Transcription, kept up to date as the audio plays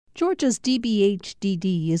Georgia's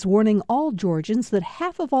DBHDD is warning all Georgians that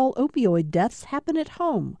half of all opioid deaths happen at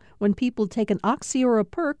home when people take an oxy or a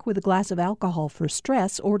perk with a glass of alcohol for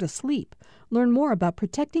stress or to sleep. Learn more about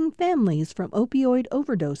protecting families from opioid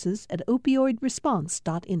overdoses at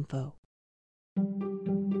opioidresponse.info.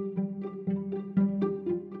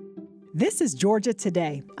 This is Georgia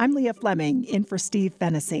Today. I'm Leah Fleming, in for Steve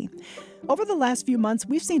Fennessy. Over the last few months,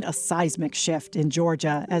 we've seen a seismic shift in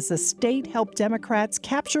Georgia as the state helped Democrats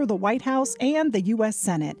capture the White House and the U.S.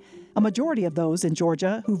 Senate. A majority of those in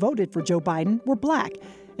Georgia who voted for Joe Biden were black,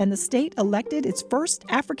 and the state elected its first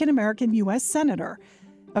African-American U.S. senator.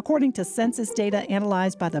 According to census data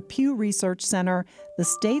analyzed by the Pew Research Center, the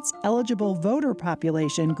state's eligible voter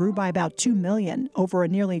population grew by about 2 million over a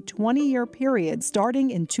nearly 20-year period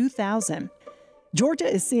starting in 2000. Georgia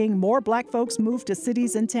is seeing more black folks move to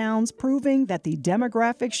cities and towns, proving that the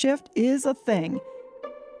demographic shift is a thing.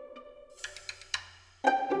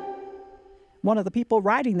 One of the people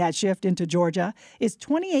riding that shift into Georgia is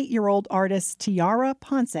 28-year-old artist Tiara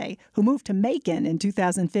Ponce, who moved to Macon in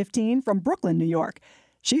 2015 from Brooklyn, New York.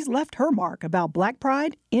 She's left her mark about Black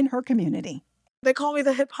pride in her community. They call me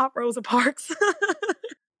the hip-hop Rosa Parks.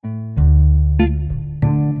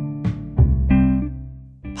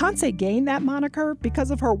 Ponce gained that moniker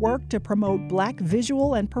because of her work to promote black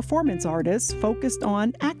visual and performance artists focused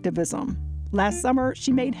on activism. Last summer,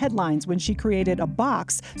 she made headlines when she created a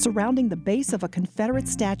box surrounding the base of a Confederate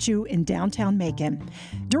statue in downtown Macon.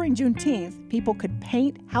 During Juneteenth, people could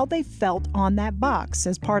paint how they felt on that box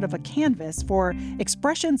as part of a canvas for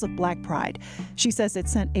expressions of Black pride. She says it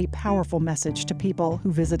sent a powerful message to people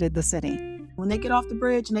who visited the city. When they get off the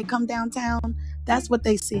bridge and they come downtown, that's what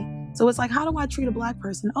they see. So it's like, how do I treat a black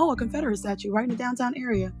person? Oh, a Confederate statue right in the downtown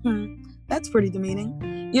area. That's pretty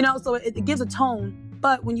demeaning. So it gives a tone.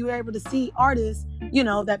 But when you're able to see artists,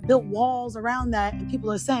 that built walls around that and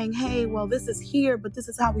people are saying, hey, well, this is here, but this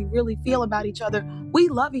is how we really feel about each other. We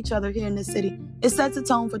love each other here in this city. It sets a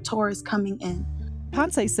tone for tourists coming in.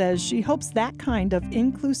 Ponce says she hopes that kind of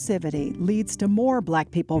inclusivity leads to more black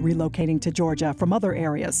people relocating to Georgia from other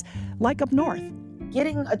areas, like up north.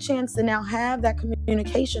 Getting a chance to now have that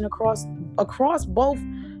communication across both,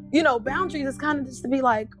 boundaries is kind of just to be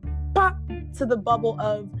like, pop, to the bubble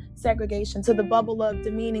of segregation, to the bubble of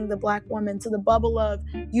demeaning the black woman, to the bubble of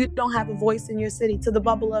you don't have a voice in your city, to the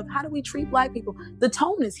bubble of how do we treat black people? The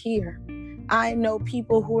tone is here. I know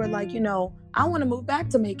people who are like, I want to move back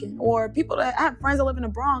to Macon, or people that I have friends that live in the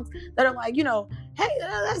Bronx that are like, hey,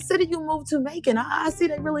 that city you moved to, Macon, I see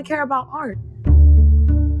they really care about art.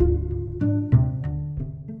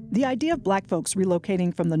 The idea of black folks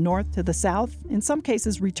relocating from the north to the south, in some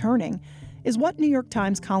cases returning, is what New York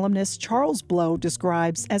Times columnist Charles Blow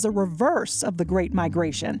describes as a reverse of the Great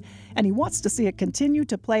Migration, and he wants to see it continue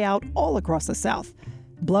to play out all across the South.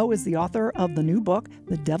 Blow is the author of the new book,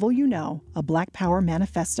 The Devil You Know, a Black Power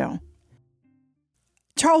Manifesto.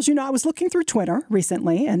 Charles, I was looking through Twitter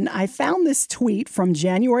recently, and I found this tweet from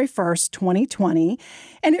January 1st, 2020,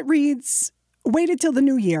 and it reads, "Waited till the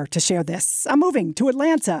new year to share this. I'm moving to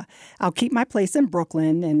Atlanta. I'll keep my place in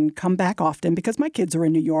Brooklyn and come back often because my kids are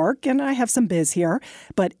in New York and I have some biz here,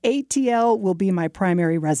 but ATL will be my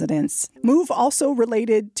primary residence. Move also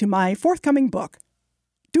related to my forthcoming book."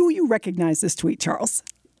 Do you recognize this tweet, Charles?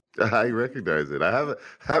 I recognize it. I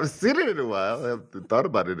haven't seen it in a while. I haven't thought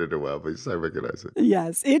about it in a while, but yes, I recognize it.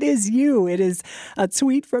 Yes, it is you. It is a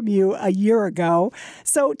tweet from you a year ago.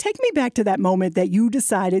 So take me back to that moment that you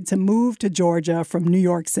decided to move to Georgia from New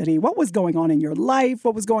York City. What was going on in your life?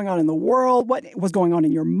 What was going on in the world? What was going on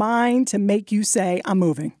in your mind to make you say, I'm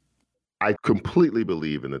moving? I completely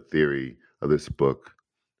believe in the theory of this book,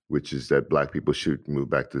 which is that Black people should move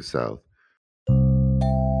back to the South.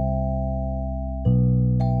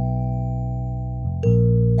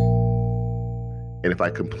 And if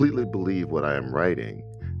I completely believe what I am writing,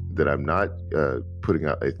 that I'm not putting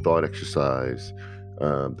out a thought exercise,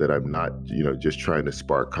 that I'm not, just trying to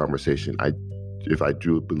spark conversation. If I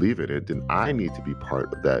do believe in it, then I need to be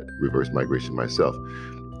part of that reverse migration myself.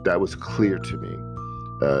 That was clear to me.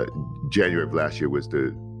 January of last year was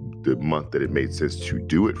the month that it made sense to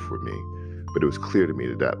do it for me, but it was clear to me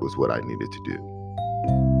that that was what I needed to do.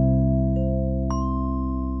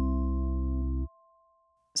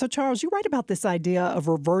 So, Charles, you write about this idea of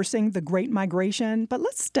reversing the Great Migration, but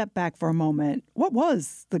let's step back for a moment. What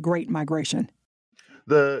was the Great Migration?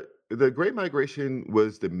 The Great Migration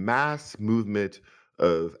was the mass movement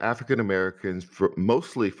of African Americans,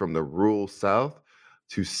 mostly from the rural South,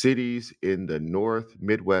 to cities in the North,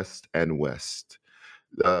 Midwest, and West.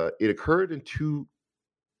 It occurred in two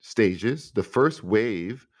stages. The first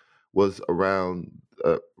wave was around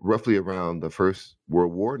roughly around the First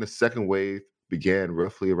World War, and the second wave began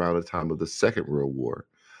roughly around the time of the Second World War.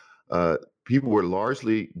 People were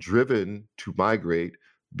largely driven to migrate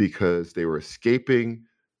because they were escaping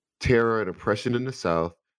terror and oppression in the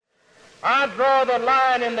South. I draw the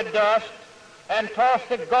line in the dust and toss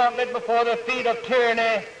the gauntlet before the feet of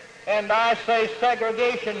tyranny, and I say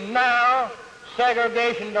segregation now,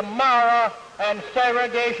 segregation tomorrow, and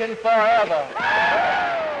segregation forever.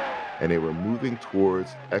 And they were moving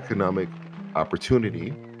towards economic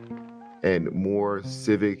opportunity and more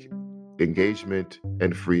civic engagement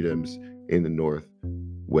and freedoms in the North,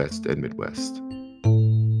 West, and Midwest.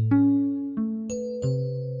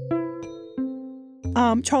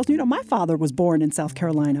 Charles, my father was born in South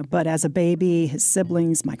Carolina, but as a baby, his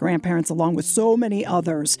siblings, my grandparents, along with so many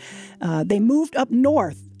others, they moved up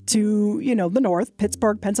north to, the north.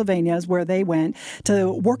 Pittsburgh, Pennsylvania is where they went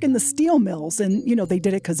to work in the steel mills. And, they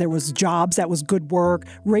did it because there was jobs, that was good work.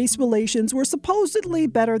 Race relations were supposedly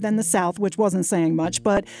better than the South, which wasn't saying much,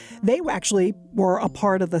 but they actually were a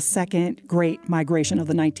part of the second great migration of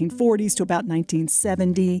the 1940s to about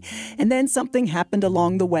 1970. And then something happened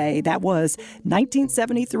along the way. That was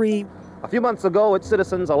 1973. A few months ago, its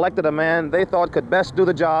citizens elected a man they thought could best do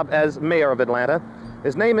the job as mayor of Atlanta.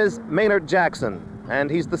 His name is Maynard Jackson, and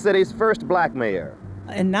he's the city's first black mayor.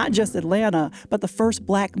 And not just Atlanta, but the first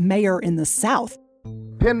black mayor in the South.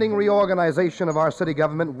 Pending reorganization of our city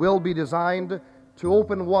government will be designed to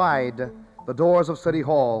open wide the doors of City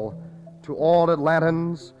Hall to all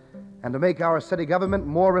Atlantans and to make our city government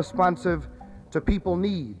more responsive to people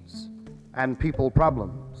needs and people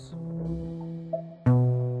problems.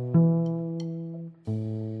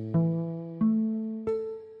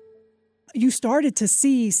 You started to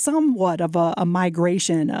see somewhat of a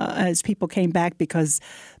migration as people came back because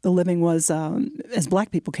the living was, as black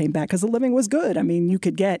people came back, because the living was good. I mean, you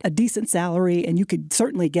could get a decent salary and you could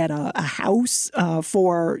certainly get a house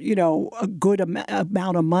for, a good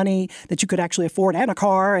amount of money that you could actually afford, and a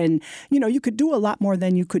car. And, you could do a lot more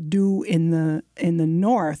than you could do in the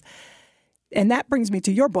North. And that brings me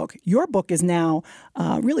to your book. Your book is now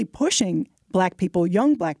really pushing black people,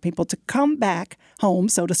 young black people, to come back home,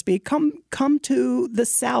 so to speak, come to the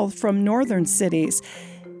South from northern cities.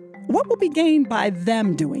 What will be gained by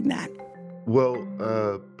them doing that? Well,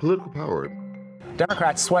 political power.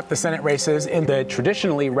 Democrats swept the Senate races in the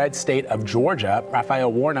traditionally red state of Georgia.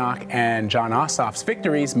 Raphael Warnock and John Ossoff's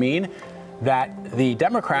victories mean that the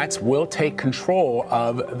Democrats will take control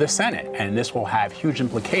of the Senate, and this will have huge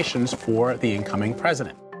implications for the incoming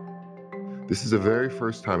president. This is the very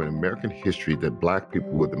first time in American history that black people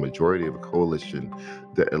were the majority of a coalition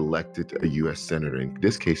that elected a U.S. senator, in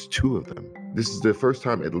this case, 2 of them. This is the first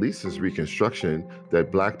time, at least since Reconstruction,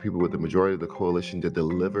 that black people were the majority of the coalition that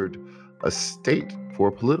delivered a state for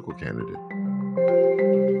a political candidate.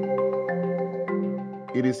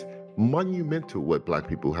 It is monumental what black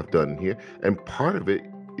people have done here, and part of it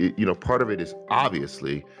is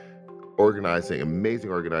obviously amazing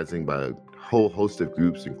organizing by a whole host of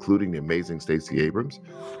groups, including the amazing Stacey Abrams.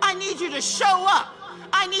 I need you to show up.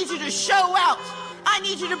 I need you to show out. I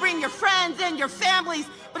need you to bring your friends and your families,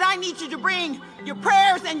 but I need you to bring your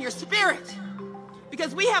prayers and your spirit,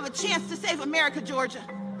 because we have a chance to save America, Georgia.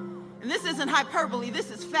 And this isn't hyperbole,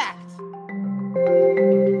 this is fact.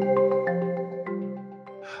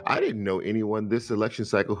 I didn't know anyone this election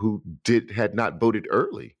cycle who had not voted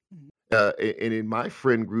early. And in my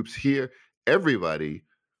friend groups here, everybody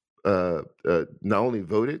not only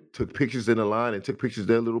voted, took pictures in the line and took pictures of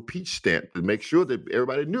their little peach stamp to make sure that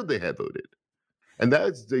everybody knew they had voted. And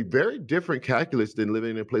that's a very different calculus than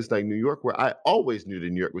living in a place like New York, where I always knew that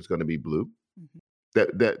New York was going to be blue. Mm-hmm.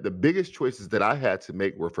 That the biggest choices that I had to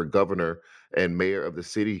make were for governor and mayor of the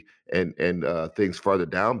city and things farther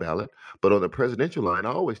down ballot. But on the presidential line,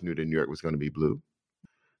 I always knew that New York was going to be blue.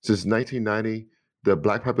 Since 1990, the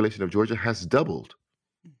black population of Georgia has doubled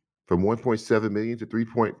from 1.7 million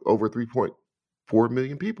to over 3.4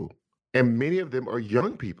 million people. And many of them are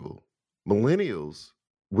young people, millennials,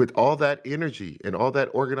 with all that energy and all that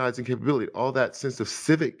organizing capability, all that sense of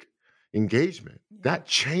civic engagement. That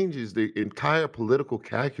changes the entire political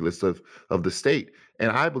calculus of the state.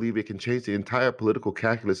 And I believe it can change the entire political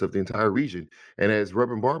calculus of the entire region. And as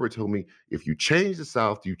Reverend Barber told me, if you change the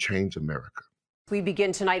South, you change America. We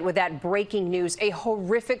begin tonight with that breaking news, a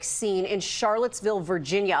horrific scene in Charlottesville,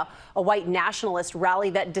 Virginia, a white nationalist rally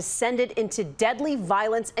that descended into deadly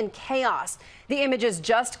violence and chaos. The images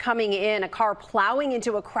just coming in, a car plowing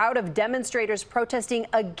into a crowd of demonstrators protesting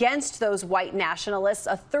against those white nationalists,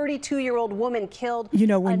 a 32-year-old woman killed. You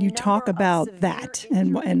know, when you talk about that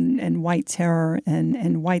and white terror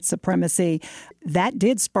and white supremacy, that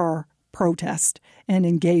did spur protest and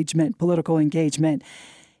engagement, political engagement.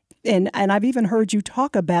 And I've even heard you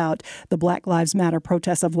talk about the Black Lives Matter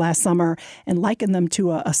protests of last summer and liken them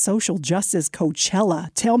to a social justice Coachella.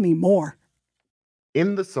 Tell me more.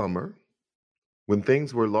 In the summer, when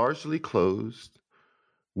things were largely closed,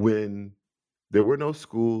 when there were no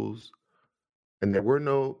schools and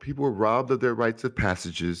people were robbed of their rites of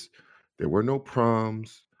passages, there were no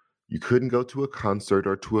proms, you couldn't go to a concert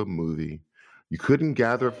or to a movie, you couldn't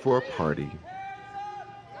gather for a party.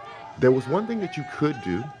 There was one thing that you could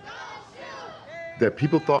do that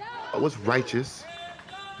people thought was righteous,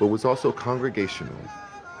 but was also congregational.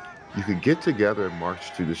 You could get together and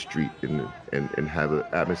march through the street and have an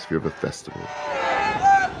atmosphere of a festival.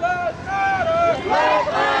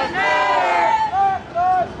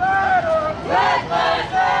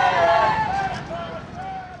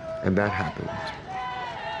 And that happened.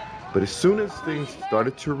 But as soon as things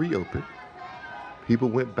started to reopen, people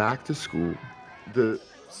went back to school. The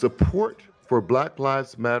support for Black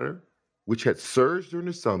Lives Matter, which had surged during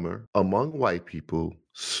the summer among white people,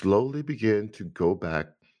 slowly began to go back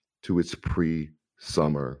to its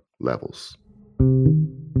pre-summer levels.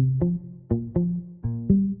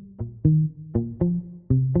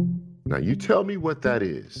 Now, you tell me what that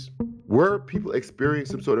is. Were people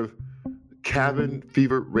experiencing some sort of cabin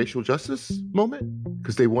fever racial justice moment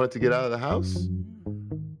because they wanted to get out of the house?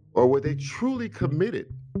 Or were they truly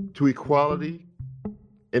committed to equality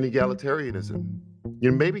and egalitarianism?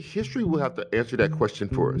 Maybe history will have to answer that question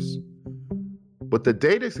for us. But the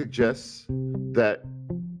data suggests that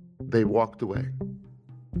they walked away,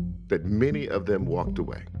 that many of them walked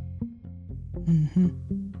away. Mm-hmm.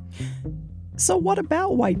 So what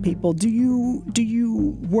about white people? Do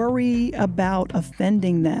you worry about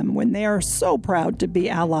offending them when they are so proud to be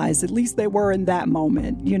allies? At least they were in that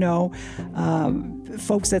moment,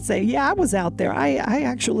 folks that say, yeah, I was out there. I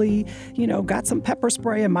actually, got some pepper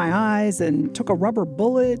spray in my eyes and took a rubber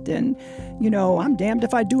bullet and, I'm damned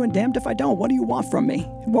if I do and damned if I don't. What do you want from me?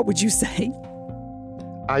 What would you say?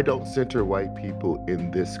 I don't center white people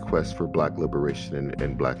in this quest for Black liberation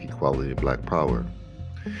and Black equality and Black power.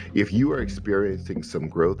 If you are experiencing some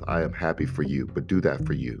growth, I am happy for you, but do that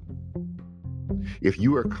for you. If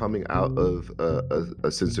you are coming out of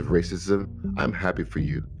a sense of racism, I'm happy for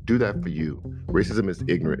you. Do that for you. Racism is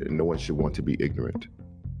ignorant, and no one should want to be ignorant.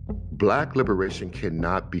 Black liberation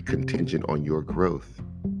cannot be contingent on your growth.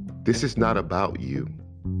 This is not about you.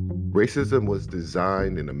 Racism was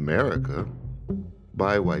designed in America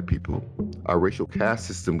by white people. Our racial caste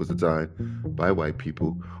system was designed by white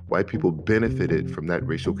people. White people benefited from that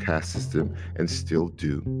racial caste system and still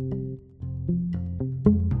do.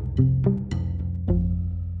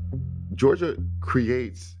 Georgia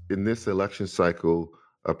creates in this election cycle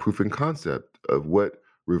a proof of concept of what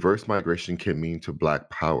reverse migration can mean to Black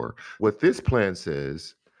power. What this plan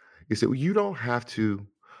says is that you don't have to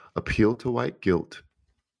appeal to white guilt.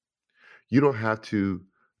 You don't have to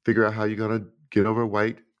figure out how you're going to get over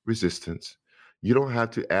white resistance. You don't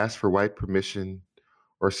have to ask for white permission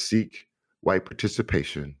or seek white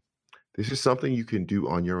participation. This is something you can do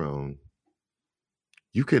on your own.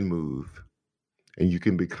 You can move and you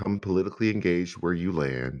can become politically engaged where you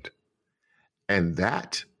land. And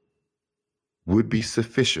that would be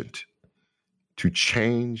sufficient to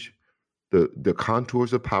change the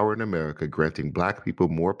contours of power in America, granting Black people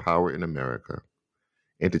more power in America,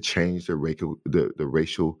 and to change the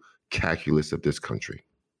racial calculus of this country.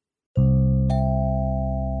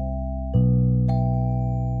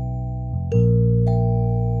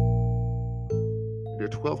 There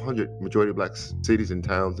are 1,200 majority Black cities and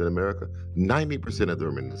towns in America. 90% of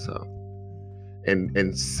them are in the South.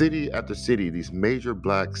 And city after city, these major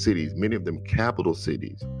Black cities, many of them capital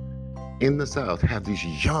cities in the South, have these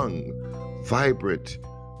young, vibrant,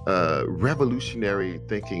 revolutionary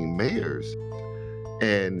thinking mayors.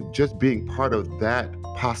 And just being part of that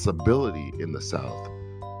possibility in the South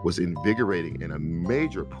was invigorating and a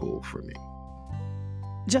major pull for me.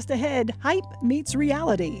 Just ahead, hype meets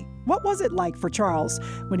reality. What was it like for Charles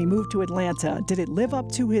when he moved to Atlanta? Did it live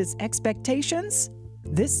up to his expectations?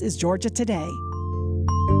 This is Georgia Today.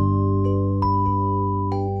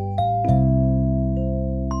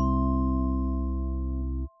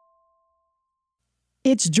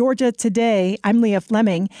 It's Georgia Today. I'm Leah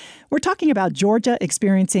Fleming. We're talking about Georgia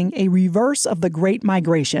experiencing a reverse of the Great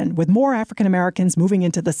Migration, with more African Americans moving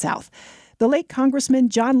into the South. The late Congressman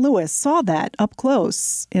John Lewis saw that up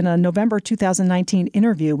close in a November 2019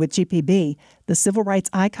 interview with GPB. The civil rights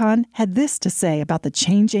icon had this to say about the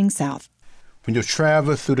changing South. When you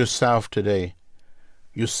travel through the South today,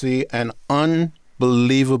 you see an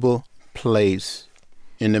unbelievable place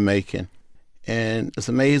in the making. And it's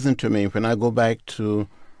amazing to me when I go back to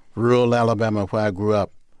rural Alabama where I grew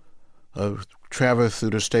up, travel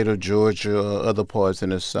through the state of Georgia or other parts in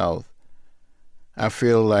the South. I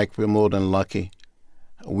feel like we're more than lucky.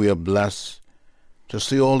 We are blessed to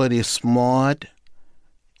see all of these smart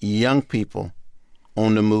young people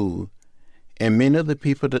on the move. And many of the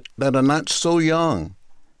people that are not so young,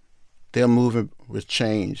 they're moving with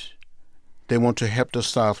change. They want to help the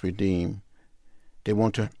South redeem. They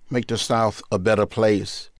want to make the South a better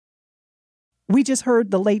place. We just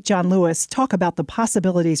heard the late John Lewis talk about the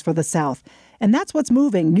possibilities for the South. And that's what's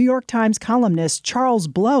moving New York Times columnist Charles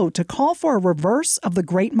Blow to call for a reverse of the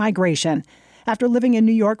Great Migration. After living in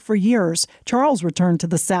New York for years, Charles returned to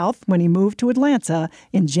the South when he moved to Atlanta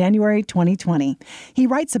in January 2020. He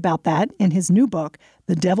writes about that in his new book,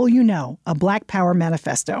 The Devil You Know, a Black Power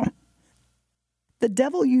Manifesto. The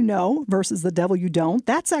devil you know versus the devil you don't,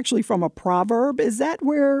 that's actually from a proverb. Is that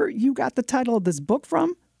where you got the title of this book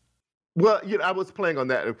from? Well, I was playing on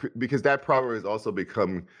that because that proverb has also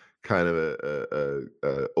become kind of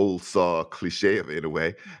a old saw cliche in a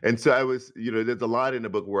way. And so I was, there's a line in the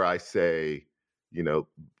book where I say,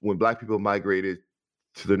 when Black people migrated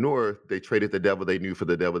to the North, they traded the devil they knew for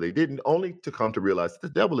the devil they didn't, only to come to realize that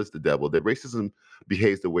the devil is the devil, that racism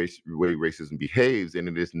behaves the way racism behaves, and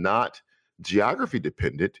it is not geography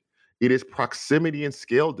dependent. It is proximity and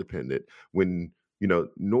scale dependent. When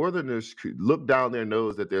Northerners could look down their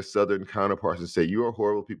nose at their Southern counterparts and say, you are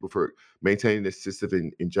horrible people for maintaining this system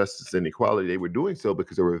of injustice and inequality, they were doing so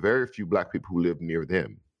because there were very few Black people who lived near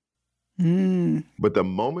them. But the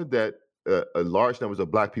moment that a large numbers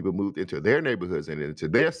of Black people moved into their neighborhoods and into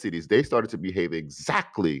their cities, they started to behave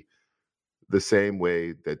exactly the same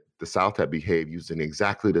way that the South had behaved, using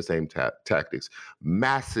exactly the same tactics.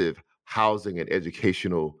 Massive housing and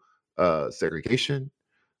educational segregation,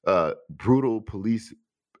 brutal police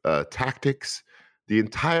tactics, the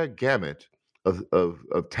entire gamut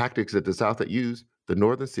of tactics that the South had used, the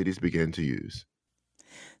northern cities began to use.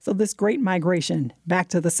 So this great migration back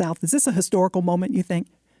to the South, is this a historical moment, you think?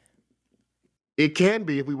 It can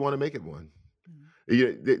be if we want to make it one.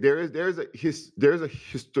 There's a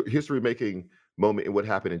history-making moment in what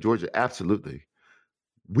happened in Georgia. Absolutely.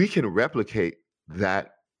 We can replicate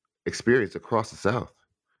that experience across the South.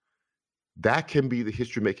 That can be the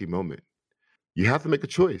history-making moment. You have to make a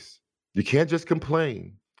choice. You can't just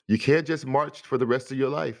complain. You can't just march for the rest of your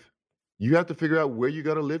life. You have to figure out where you're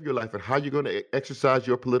going to live your life and how you're going to exercise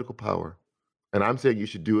your political power. And I'm saying you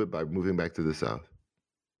should do it by moving back to the South.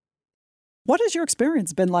 What has your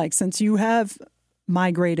experience been like since you have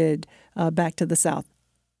migrated back to the South?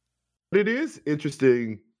 It is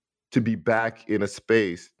interesting to be back in a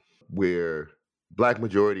space where Black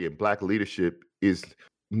majority and Black leadership is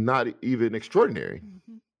not even extraordinary.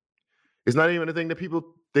 Mm-hmm. It's not even a thing that people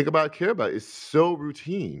think about, care about. It's so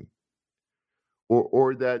routine.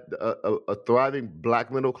 Or that a thriving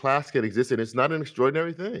Black middle class can exist, and it's not an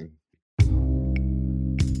extraordinary thing.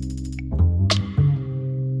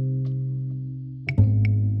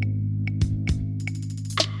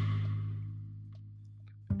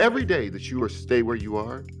 Every day that you stay where you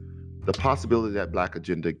are, the possibility that Black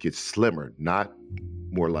agenda gets slimmer, not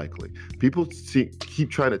more likely. People keep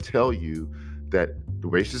trying to tell you that the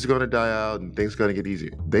race is going to die out and things are going to get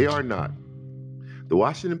easier. They are not. The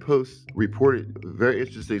Washington Post reported a very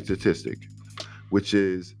interesting statistic, which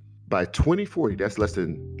is by 2040, that's less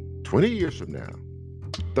than 20 years from now,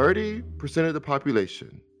 30% of the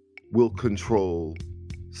population will control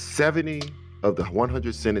 70 of the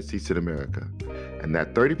 100 Senate seats in America. And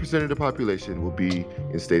that 30% of the population will be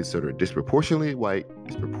in states that are disproportionately white,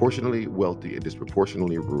 disproportionately wealthy, and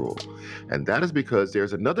disproportionately rural. And that is because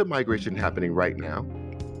there's another migration happening right now,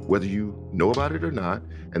 whether you know about it or not,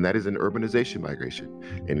 and that is an urbanization migration.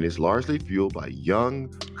 And it is largely fueled by young,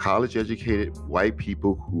 college-educated white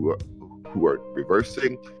people who are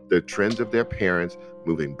reversing the trends of their parents,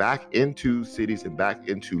 moving back into cities and back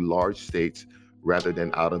into large states rather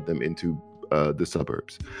than out of them into the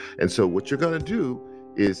suburbs. And so what you're going to do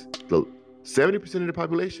is the 70% of the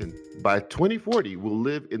population by 2040 will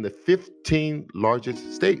live in the 15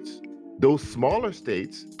 largest states. Those smaller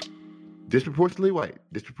states, disproportionately white,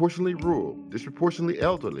 disproportionately rural, disproportionately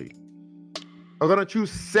elderly, are going to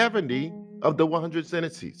choose 70 of the 100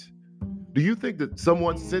 Senate seats. Do you think that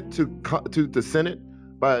someone sent to the Senate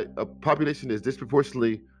by a population that's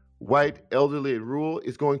disproportionately white, elderly, and rural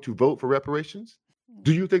is going to vote for reparations?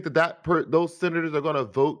 Do you think that those senators are going to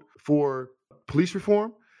vote for police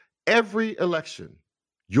reform? Every election,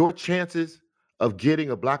 your chances of getting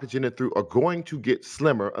a Black agenda through are going to get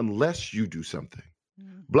slimmer unless you do something.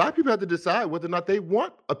 Mm-hmm. Black people have to decide whether or not they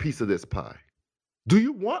want a piece of this pie. Do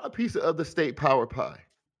you want a piece of the state power pie?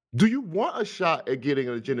 Do you want a shot at getting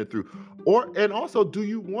an agenda through? And also, do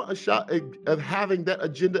you want a shot of having that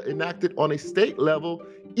agenda enacted on a state level,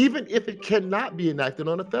 even if it cannot be enacted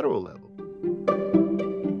on a federal level?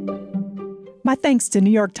 My thanks to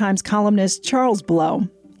New York Times columnist Charles Blow.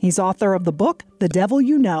 He's author of the book, The Devil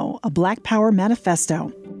You Know, a Black Power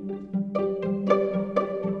Manifesto.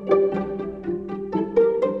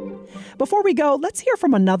 Before we go, let's hear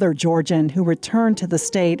from another Georgian who returned to the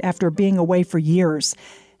state after being away for years.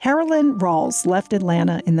 Harolyn Rawls left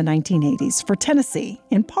Atlanta in the 1980s for Tennessee,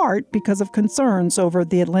 in part because of concerns over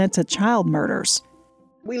the Atlanta child murders.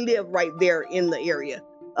 We live right there in the area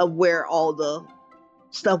of where all the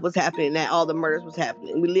stuff was happening, that all the murders was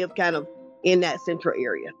happening. We live kind of in that central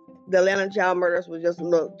area. The Atlanta child murders was just a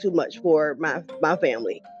little too much for my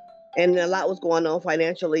family. And a lot was going on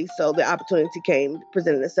financially, so the opportunity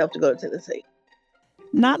presented itself to go to Tennessee.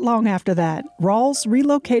 Not long after that, Rawls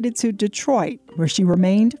relocated to Detroit, where she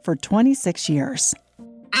remained for 26 years.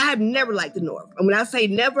 I have never liked the North. And when I say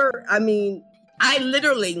never, I mean, I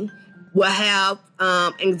literally will have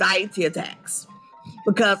anxiety attacks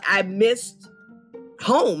because I missed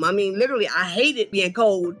home. I mean, literally, I hated being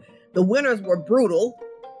cold. The winters were brutal,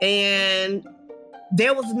 and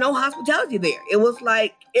there was no hospitality there. It was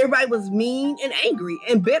like everybody was mean and angry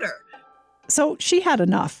and bitter. So she had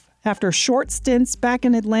enough. After short stints back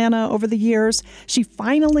in Atlanta over the years, she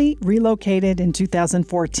finally relocated in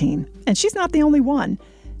 2014. And she's not the only one.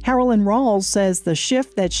 Harolyn Rawls says the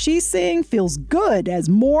shift that she's seeing feels good as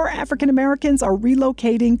more African Americans are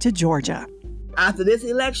relocating to Georgia. After this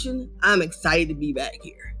election, I'm excited to be back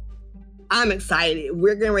here. I'm excited.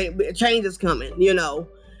 We're getting ready. Change is coming, you know.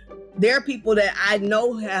 There are people that I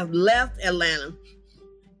know have left Atlanta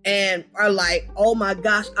and are like, oh my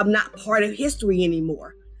gosh, I'm not part of history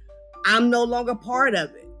anymore. I'm no longer part of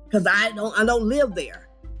it because I don't live there.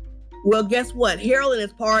 Well, guess what? Harolyn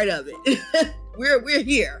is part of it. We're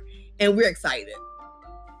here and we're excited.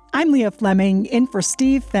 I'm Leah Fleming, in for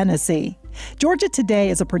Steve Fennessy. Georgia Today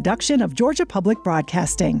is a production of Georgia Public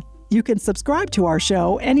Broadcasting. You can subscribe to our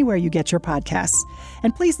show anywhere you get your podcasts.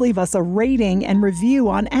 And please leave us a rating and review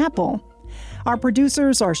on Apple. Our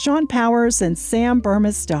producers are Sean Powers and Sam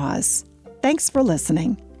Burmis-Dawes. Thanks for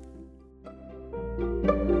listening.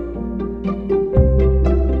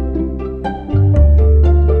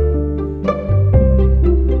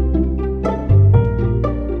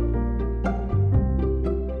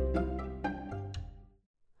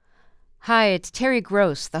 Hi, it's Terry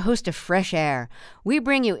Gross, the host of Fresh Air. We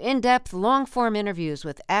bring you in-depth, long-form interviews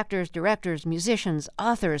with actors, directors, musicians,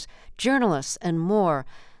 authors, journalists, and more.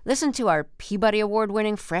 Listen to our Peabody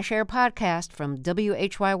Award-winning Fresh Air podcast from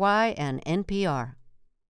WHYY and NPR.